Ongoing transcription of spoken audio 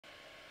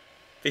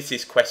This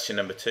is question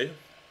number 2.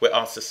 We're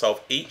asked to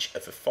solve each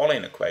of the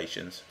following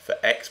equations for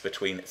x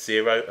between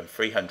 0 and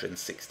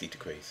 360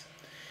 degrees.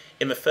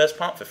 In the first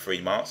part for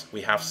 3 marks,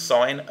 we have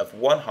sine of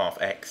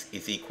 1/2 x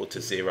is equal to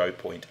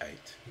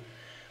 0.8.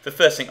 The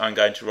first thing I'm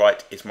going to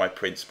write is my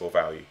principal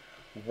value.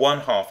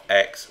 1/2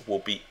 x will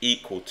be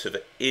equal to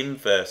the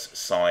inverse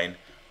sine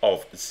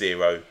of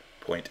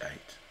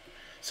 0.8.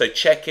 So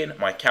checking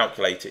my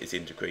calculator is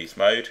in degrees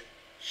mode,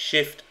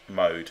 shift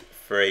mode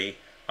 3,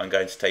 I'm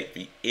going to take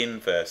the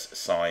inverse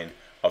sine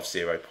of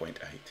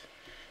 0.8.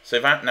 So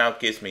that now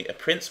gives me a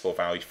principal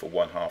value for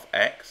 1/2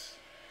 x.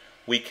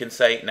 We can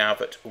say now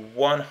that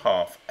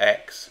 1/2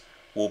 x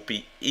will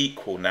be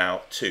equal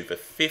now to the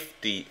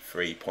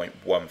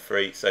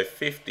 53.13, so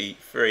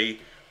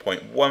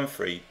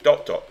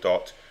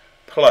 53.13 ...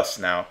 plus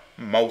now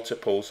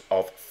multiples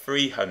of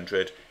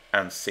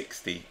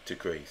 360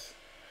 degrees.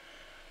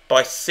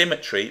 By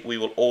symmetry, we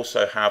will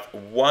also have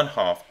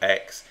 1/2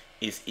 x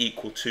is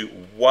equal to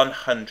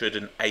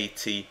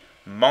 180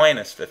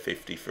 minus the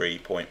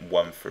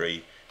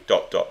 53.13 ...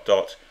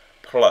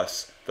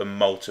 plus the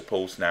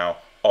multiples now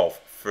of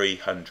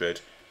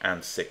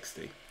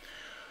 360.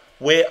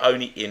 We're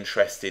only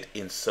interested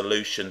in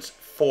solutions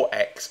for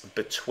x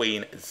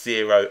between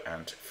 0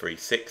 and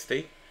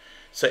 360.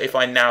 So if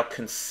I now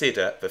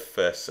consider the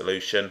first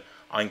solution,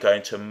 I'm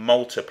going to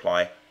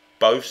multiply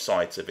both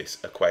sides of this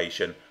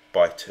equation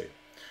by 2.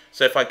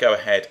 So if I go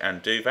ahead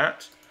and do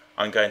that,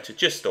 I'm going to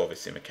just store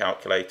this in the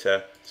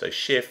calculator. So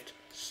shift,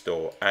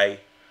 store A.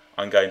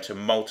 I'm going to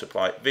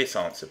multiply this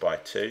answer by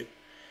 2,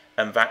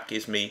 and that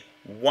gives me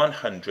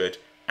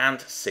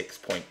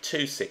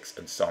 106.26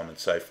 and so on and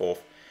so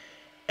forth.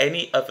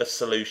 Any other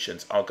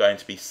solutions are going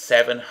to be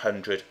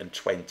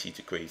 720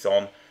 degrees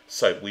on,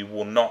 so we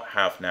will not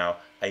have now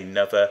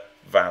another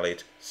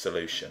valid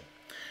solution.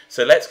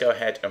 So let's go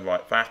ahead and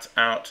write that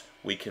out.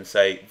 We can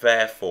say,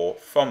 therefore,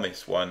 from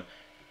this one,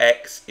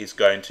 x is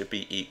going to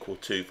be equal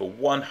to the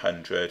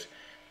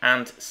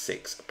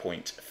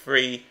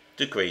 106.3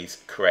 degrees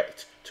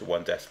correct to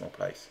 1 decimal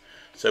place.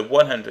 So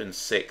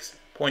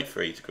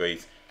 106.3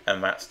 degrees,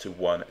 and that's to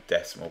 1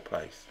 decimal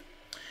place.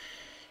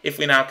 If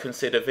we now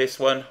consider this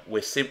one,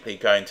 we're simply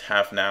going to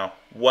have now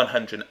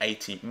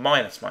 180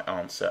 minus my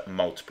answer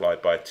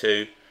multiplied by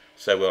 2.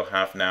 So we'll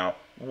have now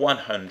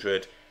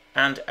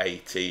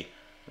 180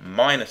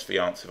 minus the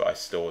answer that I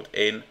stored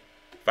in.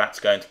 That's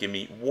going to give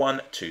me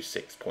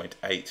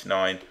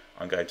 126.89.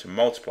 I'm going to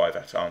multiply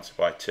that answer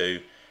by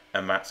 2,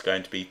 and that's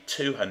going to be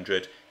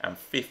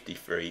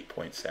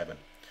 253.7.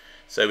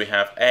 So we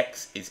have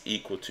x is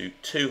equal to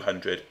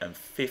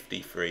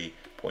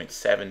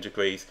 253.7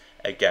 degrees,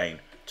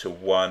 again to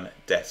 1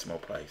 decimal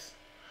place.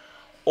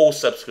 All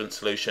subsequent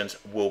solutions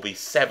will be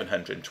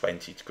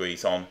 720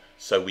 degrees on,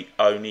 so we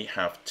only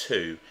have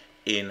 2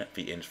 in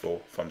the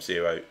interval from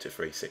 0 to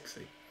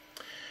 360.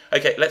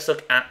 Okay, let's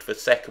look at the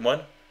second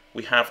one.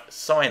 We have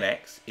sine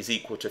x is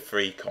equal to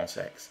 3 cos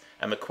x,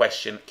 and the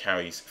question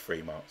carries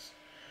 3 marks.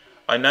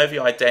 I know the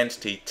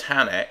identity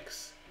tan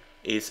x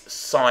is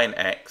sine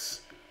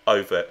x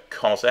over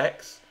cos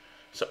x,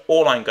 so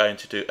all I'm going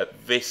to do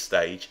at this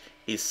stage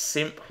is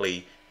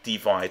simply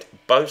divide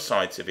both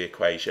sides of the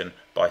equation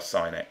by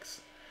sine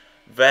x.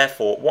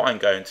 Therefore, what I'm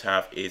going to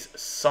have is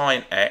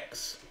sine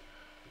x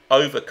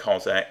over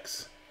cos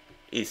x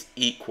is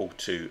equal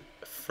to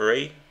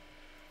 3.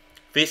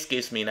 This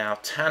gives me now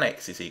tan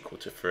x is equal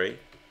to 3.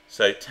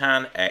 So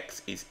tan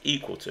x is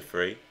equal to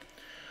 3.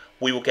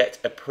 We will get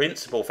a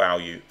principal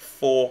value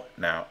for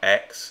now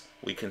x.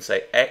 We can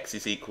say x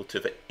is equal to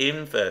the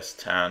inverse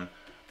tan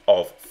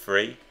of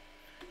 3.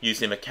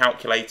 Using the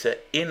calculator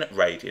in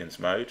radians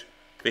mode,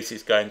 this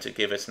is going to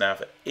give us now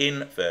the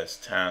inverse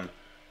tan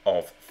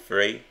of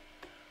 3.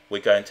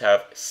 We're going to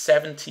have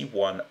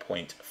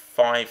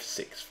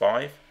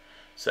 71.565.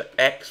 So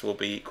x will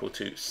be equal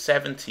to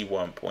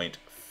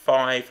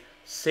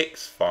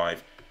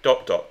 71.565 ...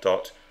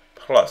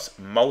 plus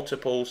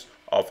multiples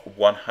of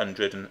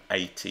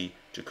 180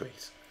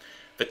 degrees.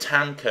 The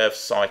tan curve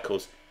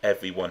cycles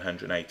every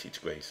 180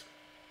 degrees.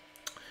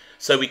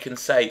 So we can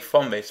say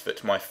from this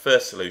that my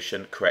first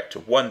solution, correct to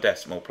 1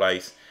 decimal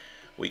place,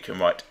 we can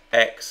write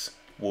x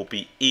will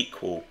be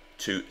equal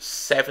to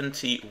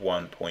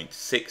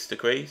 71.6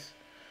 degrees.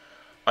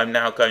 I'm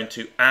now going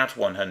to add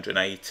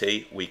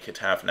 180. We could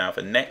have now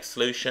the next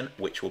solution,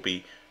 which will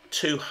be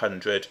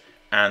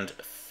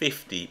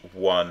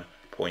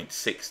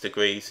 251.6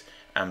 degrees,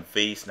 and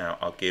these now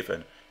are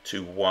given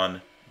to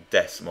 1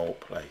 decimal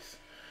place.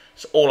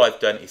 So all I've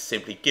done is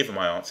simply given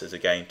my answers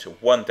again to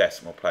 1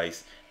 decimal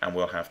place, and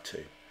we'll have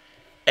 2.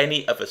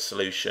 Any other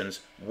solutions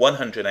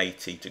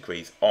 180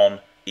 degrees on,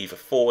 either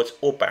forwards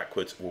or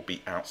backwards, will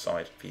be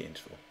outside the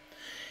interval.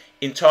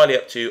 Entirely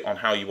up to you on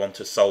how you want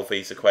to solve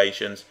these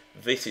equations.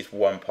 This is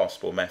one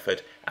possible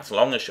method. As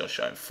long as you're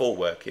showing full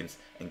workings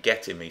and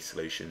getting these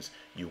solutions,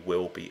 you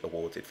will be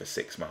awarded for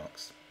 6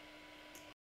 marks.